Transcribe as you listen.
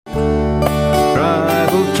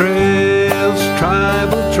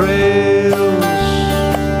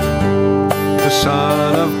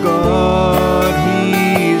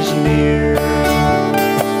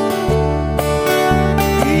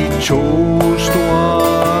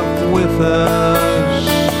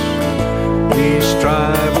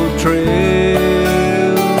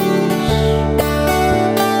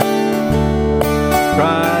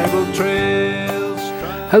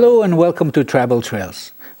welcome to Travel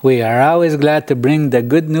Trails. We are always glad to bring the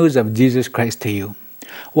good news of Jesus Christ to you.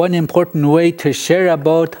 One important way to share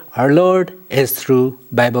about our Lord is through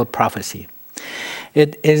Bible prophecy.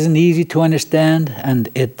 It isn't easy to understand, and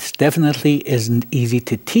it definitely isn't easy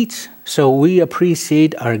to teach, so we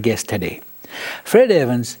appreciate our guest today. Fred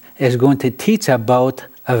Evans is going to teach about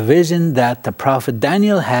a vision that the prophet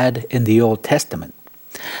Daniel had in the Old Testament.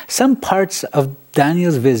 Some parts of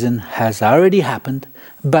Daniel's vision has already happened,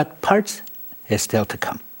 but parts is still to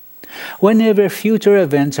come. Whenever future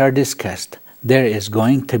events are discussed, there is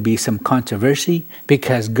going to be some controversy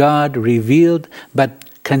because God revealed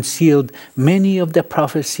but concealed many of the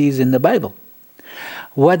prophecies in the Bible.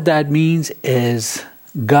 What that means is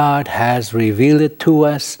God has revealed it to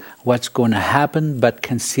us, what's going to happen, but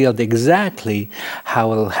concealed exactly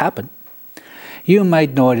how it will happen. You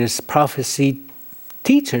might notice prophecy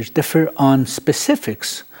teachers differ on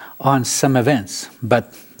specifics on some events,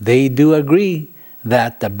 but they do agree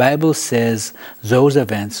that the Bible says those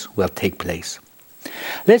events will take place.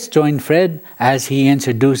 Let's join Fred as he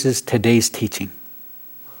introduces today's teaching.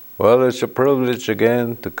 Well, it's a privilege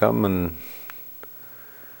again to come and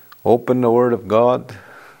open the Word of God,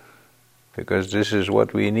 because this is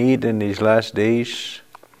what we need in these last days.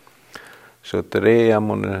 So today I'm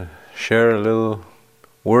going to share a little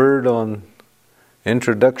word on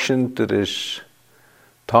introduction to this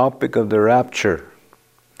topic of the rapture.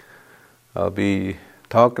 I'll be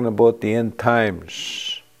talking about the end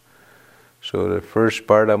times. So the first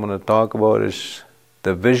part I'm going to talk about is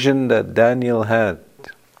the vision that Daniel had.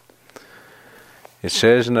 It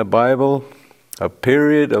says in the Bible, a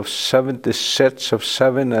period of 70 sets of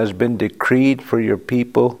 7 has been decreed for your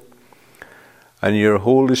people and your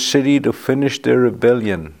holy city to finish their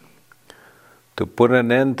rebellion, to put an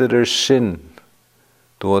end to their sin,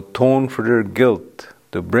 to atone for their guilt,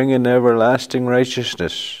 to bring in everlasting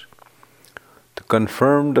righteousness, to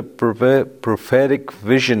confirm the prophetic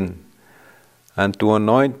vision, and to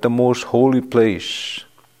anoint the most holy place.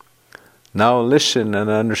 Now listen and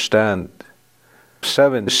understand.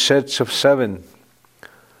 7 sets of 7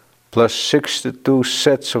 plus 62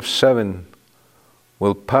 sets of 7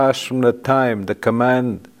 will pass from the time the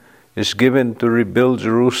command is given to rebuild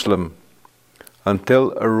Jerusalem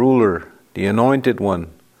until a ruler, the Anointed One,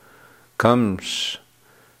 comes.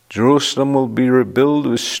 Jerusalem will be rebuilt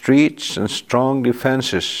with streets and strong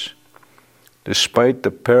defenses, despite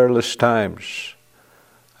the perilous times.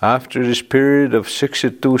 After this period of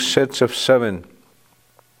 62 sets of 7,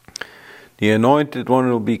 the Anointed One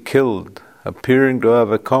will be killed, appearing to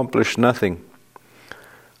have accomplished nothing,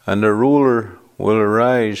 and a ruler will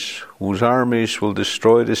arise whose armies will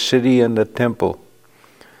destroy the city and the temple.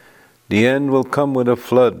 The end will come with a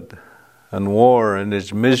flood, and war and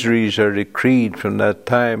its miseries are decreed from that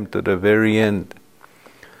time to the very end.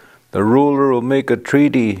 The ruler will make a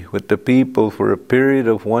treaty with the people for a period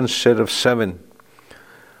of 1 set of 7,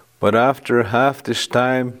 but after half this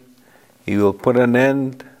time he will put an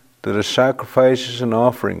end to the sacrifices and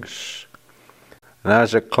offerings. And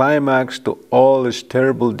as a climax to all his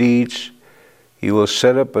terrible deeds, he will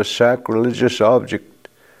set up a sacrilegious object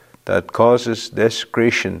that causes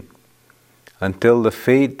desecration until the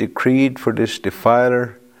fate decreed for this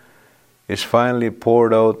defiler is finally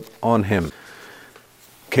poured out on him.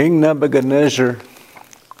 King Nebuchadnezzar,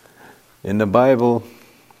 in the Bible,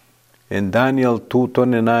 in Daniel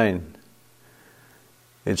 2:29,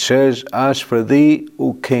 it says, As for thee,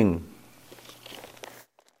 O king,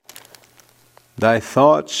 thy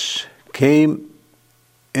thoughts came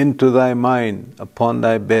into thy mind upon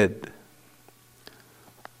thy bed,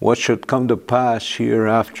 what should come to pass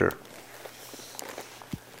hereafter.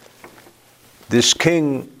 This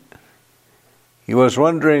king, he was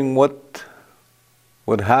wondering what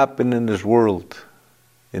would happen in this world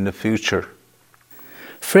in the future.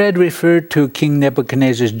 Fred referred to King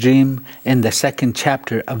Nebuchadnezzar's dream in the 2nd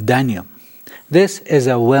chapter of Daniel. This is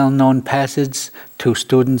a well-known passage to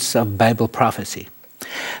students of Bible prophecy.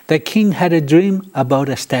 The king had a dream about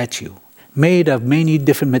a statue made of many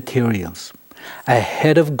different materials: a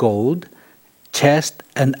head of gold, chest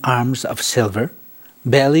and arms of silver,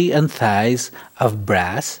 belly and thighs of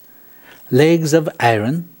brass, legs of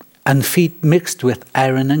iron, and feet mixed with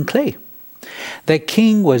iron and clay. The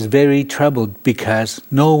king was very troubled because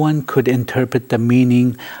no one could interpret the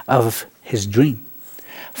meaning of his dream.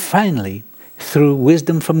 Finally, through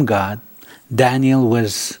wisdom from God, Daniel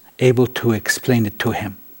was able to explain it to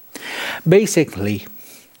him. Basically,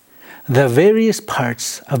 the various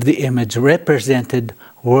parts of the image represented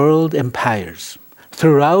world empires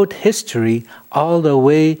throughout history all the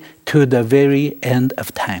way to the very end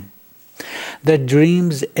of time. The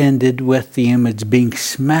dreams ended with the image being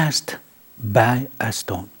smashed by a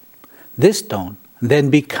stone. This stone then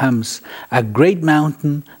becomes a great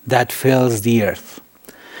mountain that fills the earth.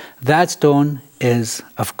 That stone is,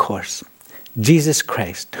 of course, Jesus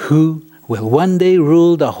Christ, who will one day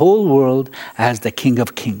rule the whole world as the King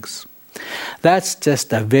of Kings. That's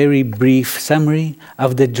just a very brief summary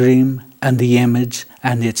of the dream and the image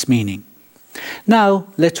and its meaning. Now,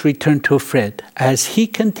 let's return to Fred as he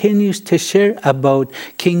continues to share about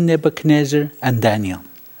King Nebuchadnezzar and Daniel.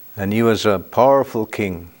 And he was a powerful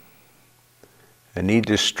king, and he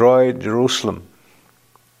destroyed Jerusalem.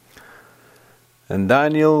 And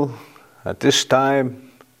Daniel, at this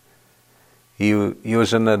time, he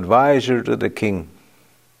was an advisor to the king.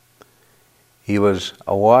 He was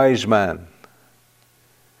a wise man.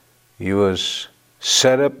 He was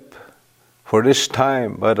set up for this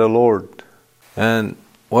time by the Lord. And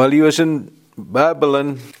while he was in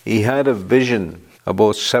Babylon, he had a vision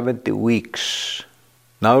about 70 weeks.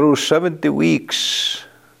 Now those 70 weeks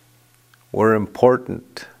were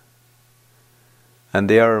important, and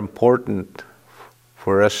they are important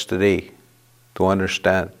for us today to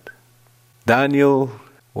understand. Daniel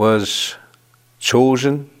was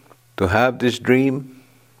chosen to have this dream,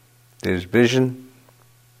 this vision,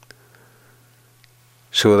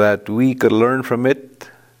 so that we could learn from it,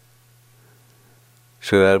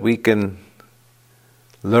 so that we can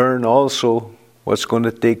learn also what's going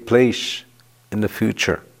to take place in the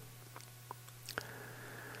future.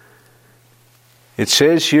 It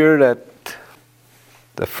says here that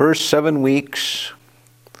the first 7 weeks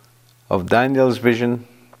of Daniel's vision,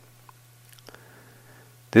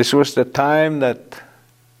 this was the time that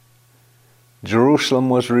Jerusalem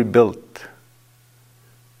was rebuilt,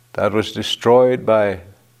 that was destroyed by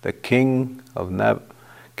the king of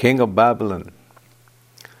Babylon.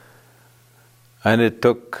 And it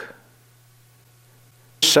took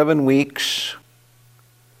 7 weeks,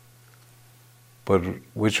 but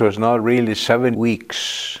which was not really 7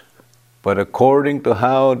 weeks, but according to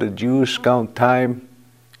how the Jews count time,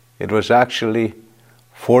 it was actually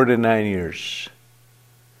 49 years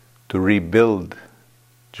to rebuild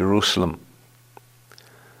Jerusalem.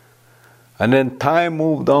 And then time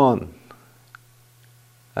moved on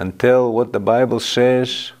until what the Bible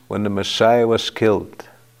says when the Messiah was killed.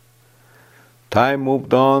 Time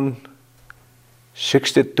moved on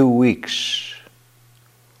 62 weeks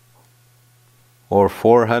or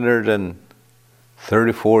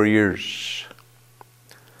 434 years.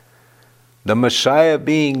 The Messiah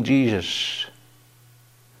being Jesus,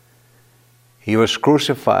 he was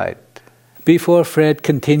crucified. Before Fred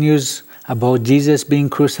continues about Jesus being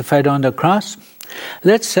crucified on the cross,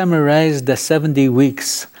 let's summarize the 70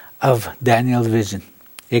 weeks of Daniel's vision.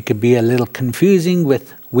 It could be a little confusing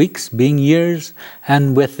with weeks being years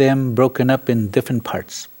and with them broken up in different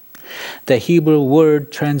parts. The Hebrew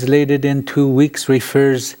word translated into weeks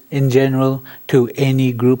refers in general to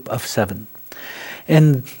any group of 7.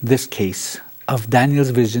 In this case of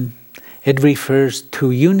Daniel's vision, it refers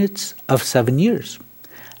to units of 7 years.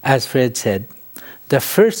 As Fred said, the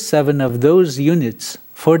first 7 of those units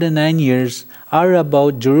for the 9 years are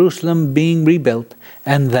about Jerusalem being rebuilt,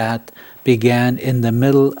 and that began in the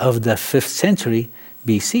middle of the 5th century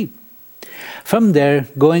BC. From there,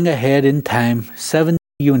 going ahead in time, 7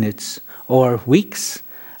 units or weeks,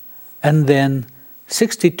 and then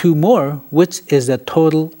 62 more, which is a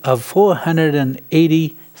total of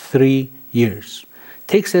 483 years.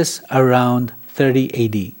 Takes us around 30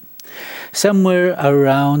 AD. Somewhere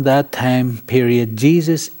around that time period,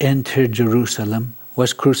 Jesus entered Jerusalem,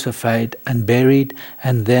 was crucified and buried,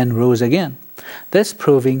 and then rose again, thus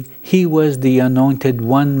proving he was the anointed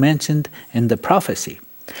one mentioned in the prophecy.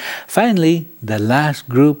 Finally, the last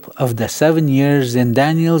group of the 7 years in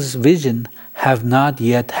Daniel's vision have not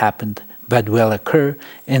yet happened, but will occur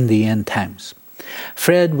in the end times.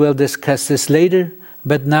 Fred will discuss this later,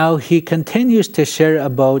 but now he continues to share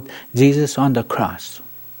about Jesus on the cross.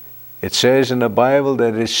 It says in the Bible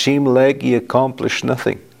that it seemed like he accomplished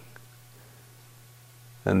nothing.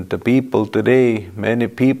 And the people today, many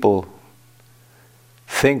people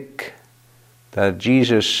think that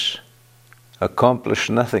Jesus accomplished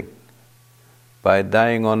nothing by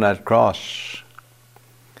dying on that cross.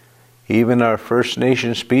 Even our First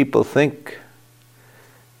Nations people think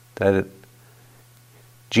that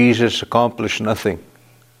Jesus accomplished nothing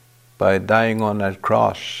by dying on that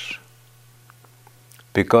cross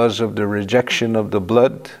because of the rejection of the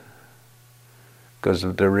blood, because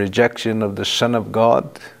of the rejection of the Son of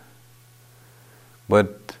God.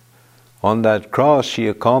 But on that cross he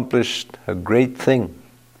accomplished a great thing,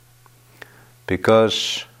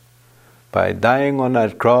 because by dying on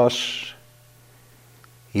that cross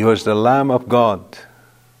He was the Lamb of God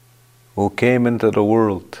who came into the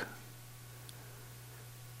world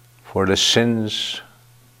for the sins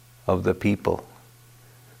of the people,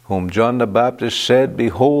 whom John the Baptist said,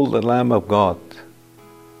 "Behold the Lamb of God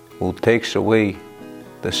who takes away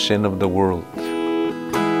the sin of the world."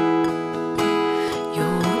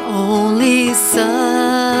 Your only Son,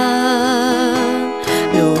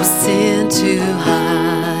 no sin to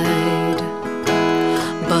hide,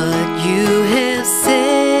 but you have sent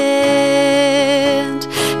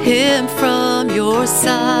Him from your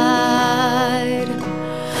side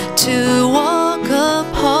to walk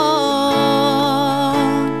upon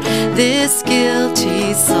this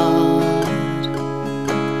guilty sod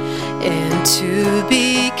and to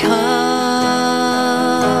become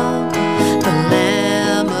the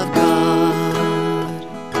Lamb of God.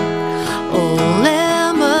 Oh,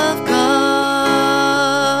 Lamb of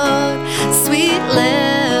God, sweet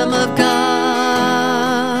Lamb of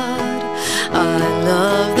God, I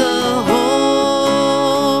love the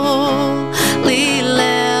holy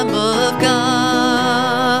Lamb of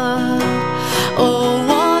God. Oh,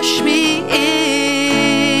 wash me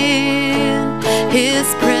in His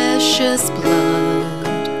precious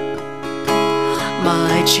blood,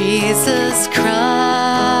 my Jesus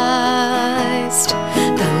Christ,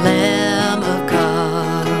 the Lamb of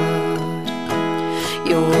God.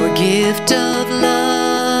 Your gift of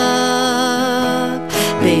love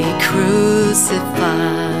they crucified.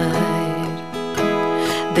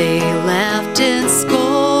 They laughed and scorned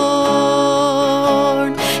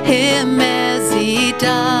Him as He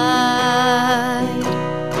died.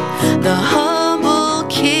 The humble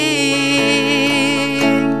King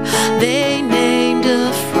they named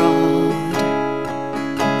a fraud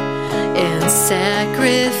and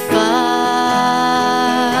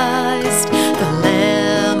sacrificed the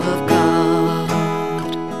Lamb of God.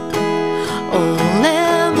 Oh,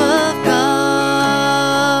 Lamb of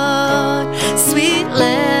God, sweet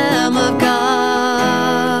Lamb of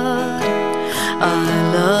God, I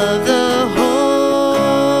love the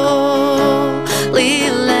holy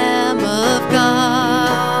Lamb of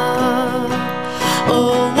God.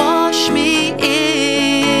 Oh, wash me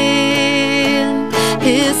in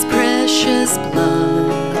His precious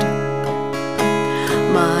blood,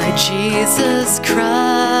 my Jesus Christ,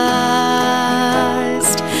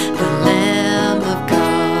 the Lamb of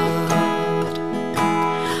God.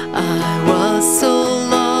 I was so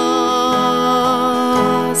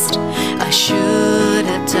lost, I should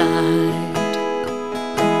have died,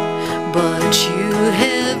 but you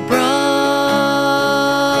have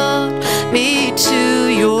brought me to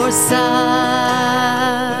your side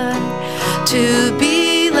to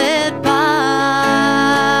be led by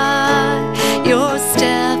your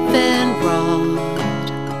staff and rod,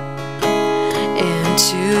 and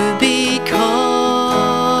to be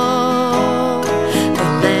called the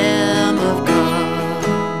Lamb of God.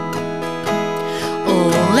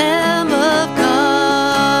 Oh, Lamb of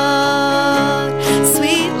God,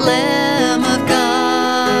 sweet Lamb of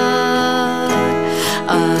God,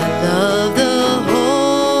 I love the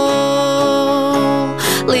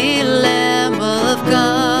holy Lamb of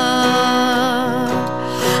God.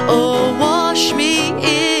 Oh, wash me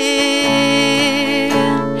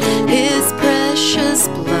in His precious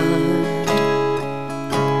blood,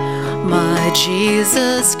 my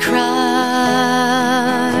Jesus Christ,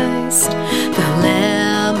 the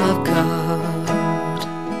Lamb of God,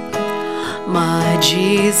 my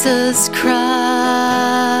Jesus Christ,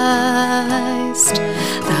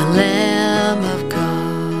 the Lamb of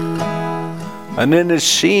God. And then it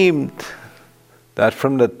seemed that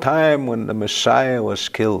from the time when the Messiah was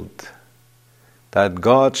killed, that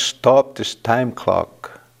God stopped His time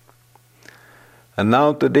clock. And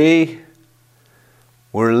now today,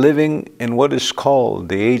 we're living in what is called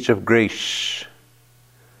the age of grace,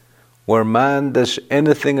 where man does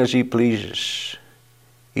anything as he pleases.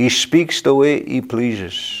 He speaks the way he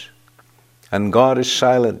pleases, and God is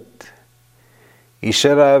silent. He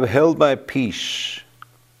said, "I have held my peace."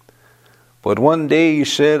 But one day He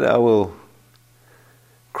said, "I will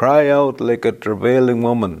cry out like a travailing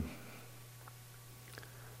woman,"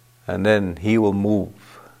 and then He will move.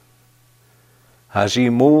 As He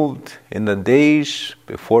moved in the days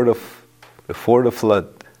before the flood,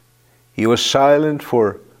 He was silent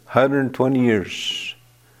for 120 years.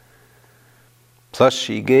 Plus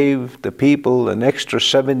He gave the people an extra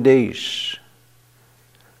 7 days,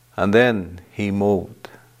 and then He moved.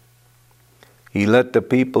 He let the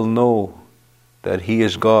people know that He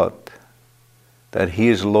is God, that He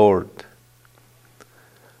is Lord.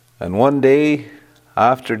 And one day,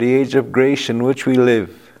 after the age of grace in which we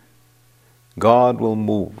live, God will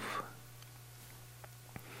move.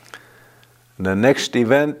 The next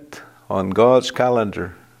event on God's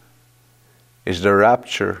calendar is the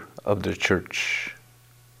rapture of the church.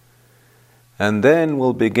 And then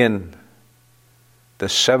will begin the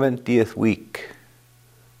 70th week,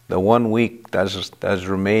 the 1 week that's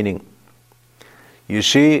remaining. You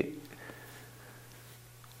see,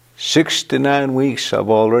 69 weeks have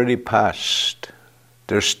already passed.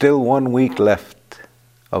 There's still 1 week left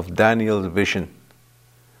of Daniel's vision.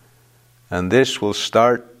 And this will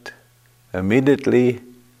start immediately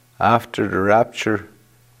after the rapture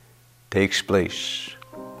takes place.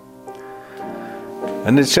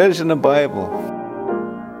 And it says in the Bible,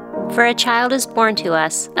 For a child is born to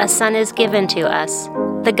us, a son is given to us.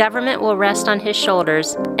 The government will rest on his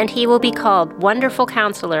shoulders, and he will be called Wonderful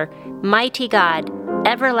Counselor, Mighty God,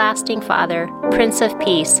 Everlasting Father, Prince of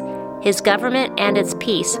Peace. His government and its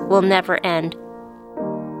peace will never end.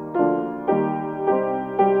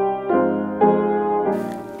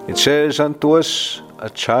 it says, unto us a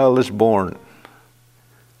child is born.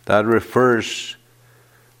 That refers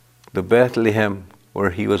to Bethlehem, where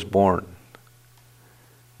he was born,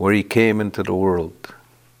 where he came into the world.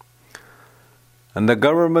 And the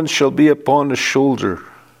government shall be upon his shoulder.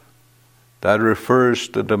 That refers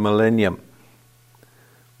to the millennium,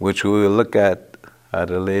 which we will look at a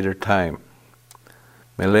later time.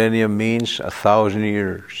 Millennium means 1,000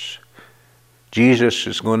 years. Jesus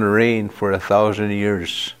is going to reign for 1,000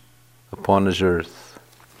 years upon this earth.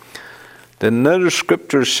 Then another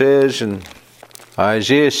scripture says in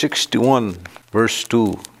Isaiah 61, verse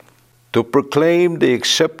 2, to proclaim the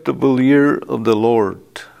acceptable year of the Lord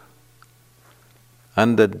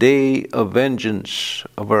and the day of vengeance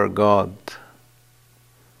of our God,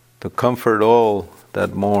 to comfort all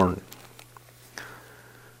that mourn.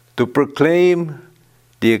 To proclaim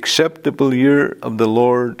the acceptable year of the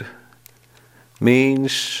Lord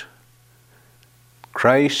means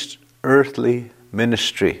Christ's earthly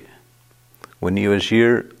ministry. When he was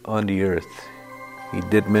here on the earth, he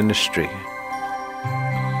did ministry.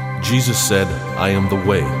 Jesus said, I am the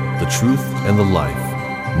way, the truth, and the life.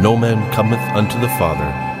 No man cometh unto the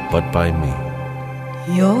Father but by me.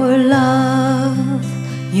 Your love,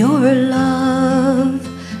 your love,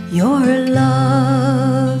 your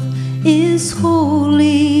love is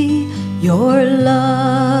holy. Your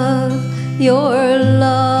love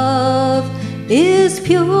is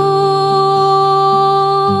pure.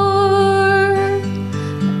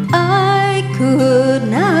 I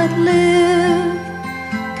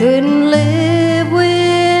couldn't live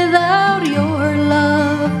without your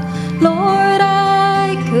love. Lord,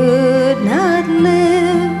 I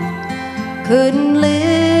couldn't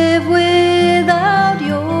live without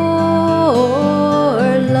your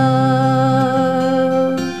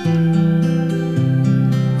love.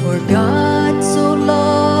 For God so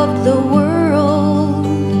loved the world,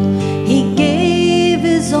 he gave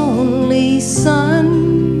his only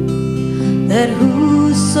Son, that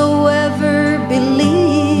whosoever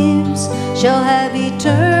believes shall have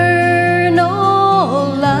eternal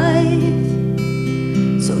life.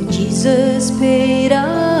 So Jesus paid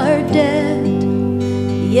our debt.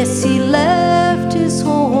 Yes, he left his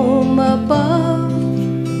home above.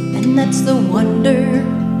 And that's the wonder,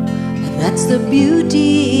 that's the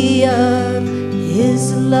beauty of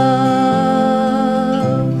his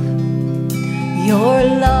love. Your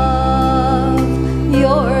love,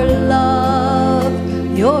 your love,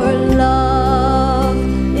 your love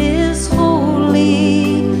is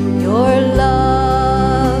holy. Your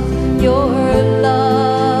love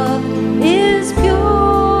is pure.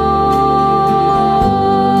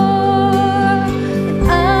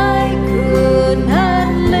 I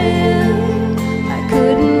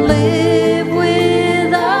couldn't live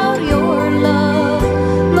without your love.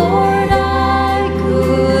 Lord, I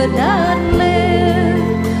could not live.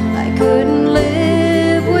 I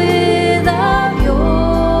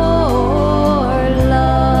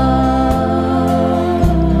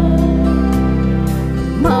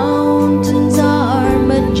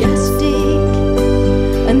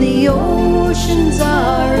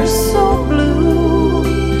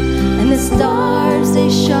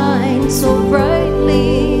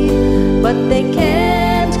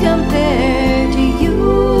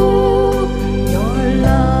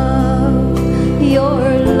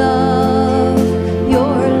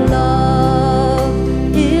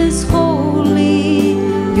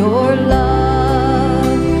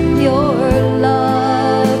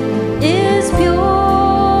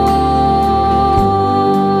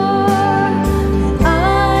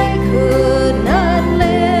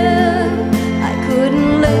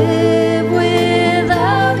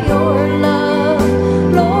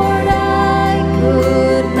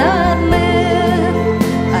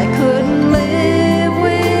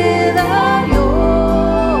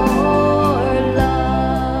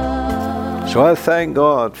So I thank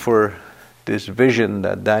God for this vision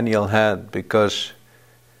that Daniel had, because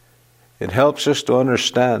it helps us to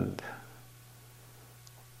understand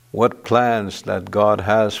what plans that God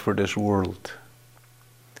has for this world.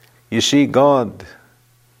 You see, God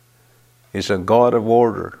is a God of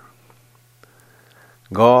order.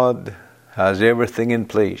 God has everything in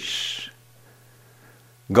place.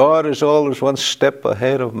 God is always one step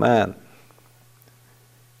ahead of man.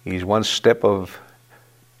 He's one step of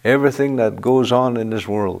everything that goes on in this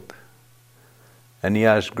world. And He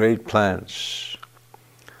has great plans.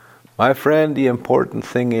 My friend, the important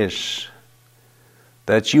thing is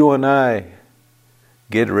that you and I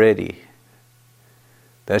get ready.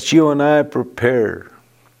 That you and I prepare.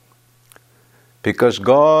 Because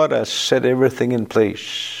God has set everything in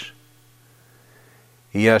place.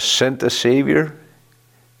 He has sent a Savior.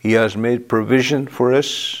 He has made provision for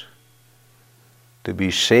us to be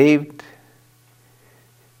saved.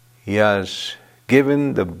 He has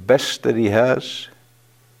given the best that He has,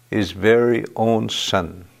 His very own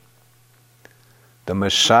Son, the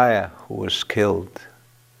Messiah who was killed,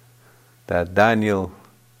 that Daniel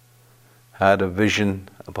had a vision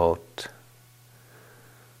about.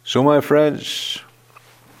 So my friends,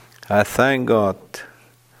 I thank God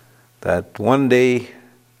that one day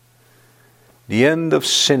the end of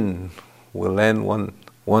sin will end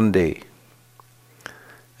one day.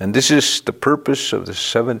 And this is the purpose of the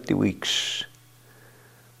 70 weeks,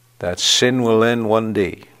 that sin will end one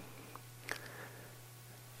day.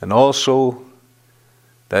 And also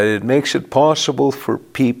that it makes it possible for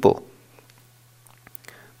people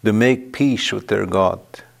to make peace with their God.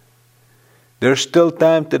 There's still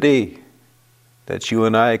time today that you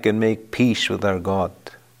and I can make peace with our God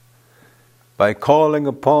by calling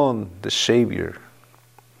upon the Savior,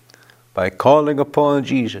 by calling upon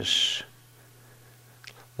Jesus,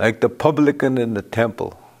 like the publican in the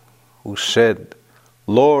temple who said,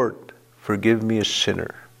 "Lord, forgive me a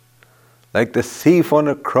sinner." Like the thief on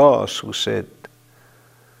the cross who said,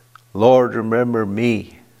 "Lord, remember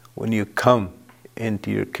me when you come into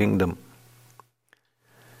your kingdom."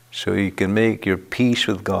 So you can make your peace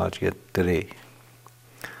with God yet today.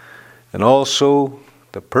 And also,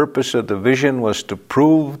 the purpose of the vision was to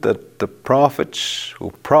prove that the prophets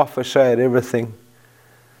who prophesied everything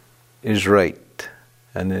is right.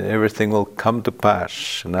 And then everything will come to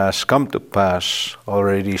pass, and has come to pass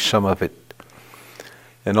already, some of it.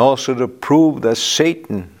 And also to prove that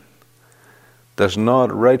Satan does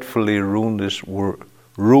not rightfully rule this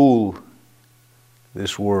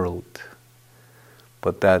world,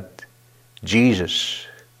 but that Jesus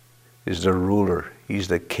is the ruler, He's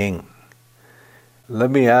the king.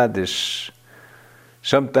 Let me add this.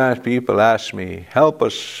 Sometimes people ask me, "Help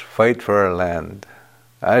us fight for our land."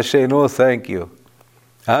 I say, "No, thank you.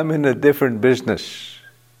 I'm in a different business."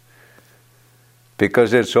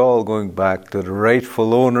 Because it's all going back to the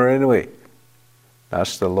rightful owner anyway.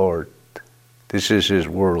 That's the Lord. This is His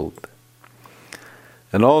world.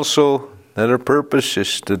 And also, another purpose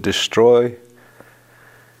is to destroy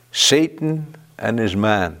Satan and his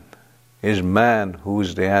man who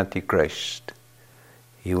is the Antichrist.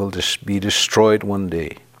 He will just be destroyed one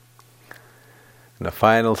day. And the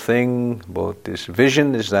final thing about this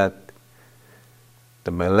vision is that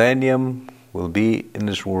the millennium will be in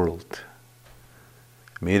this world.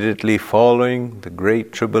 Immediately following the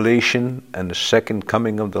Great Tribulation and the second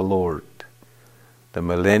coming of the Lord, the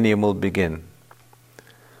millennium will begin,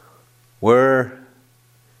 where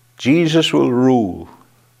Jesus will rule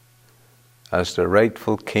as the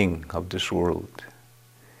rightful king of this world.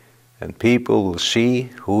 And people will see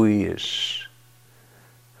who He is.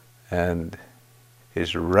 And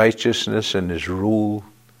His righteousness and His rule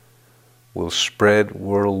will spread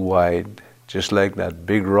worldwide, just like that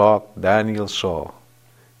big rock Daniel saw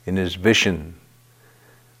in his vision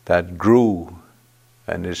that grew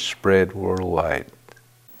and is spread worldwide.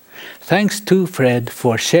 Thanks to Fred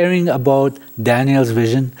for sharing about Daniel's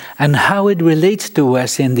vision and how it relates to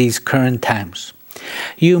us in these current times.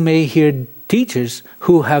 You may hear teachers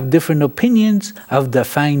who have different opinions of the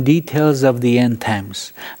fine details of the end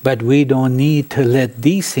times, but we don't need to let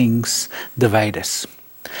these things divide us.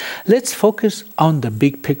 Let's focus on the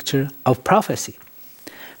big picture of prophecy.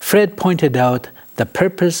 Fred pointed out the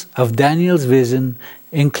purpose of Daniel's vision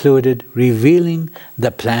included revealing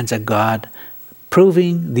the plans of God,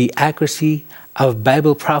 proving the accuracy of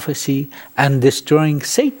Bible prophecy, and destroying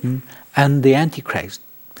Satan and the Antichrist.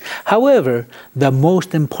 However, the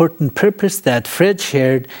most important purpose that Fred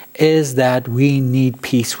shared is that we need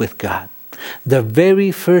peace with God. The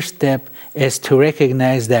very first step is to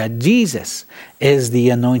recognize that Jesus is the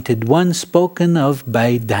anointed one spoken of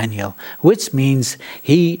by Daniel, which means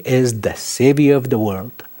he is the Savior of the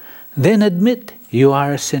world. Then admit you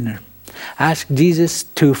are a sinner. Ask Jesus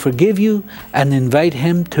to forgive you and invite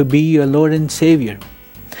him to be your Lord and Savior.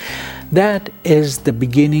 That is the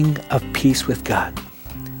beginning of peace with God.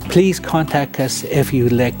 Please contact us if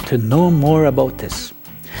you'd like to know more about this.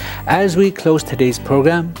 As we close today's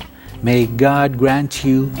program, may God grant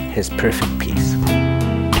you his perfect peace.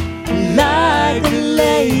 Like the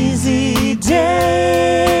lazy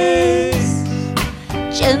days,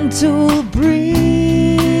 gentle breeze,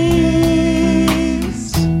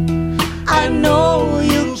 I know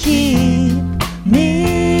you'll keep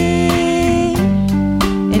me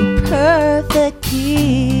in perfect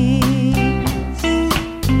peace.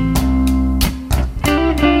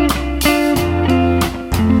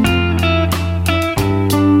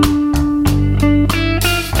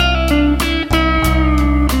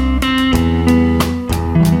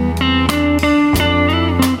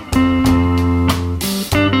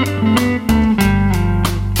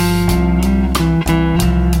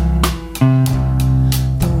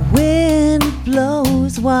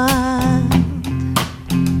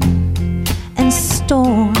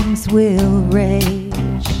 Storms will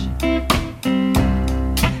rage,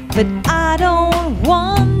 but I don't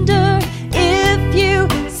wonder if you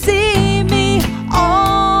see me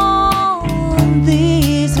on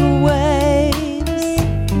these waves,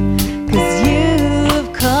 'cause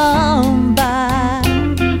you've come by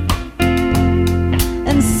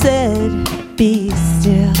and said, be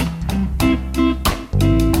still.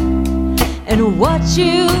 And what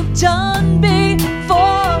you've done before,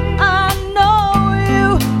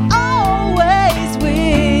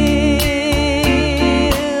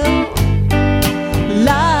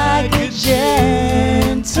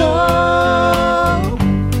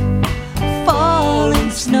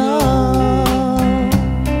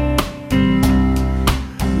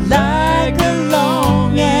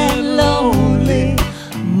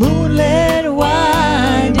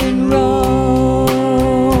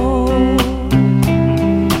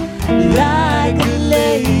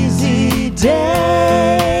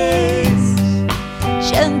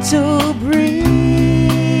 gentle breeze.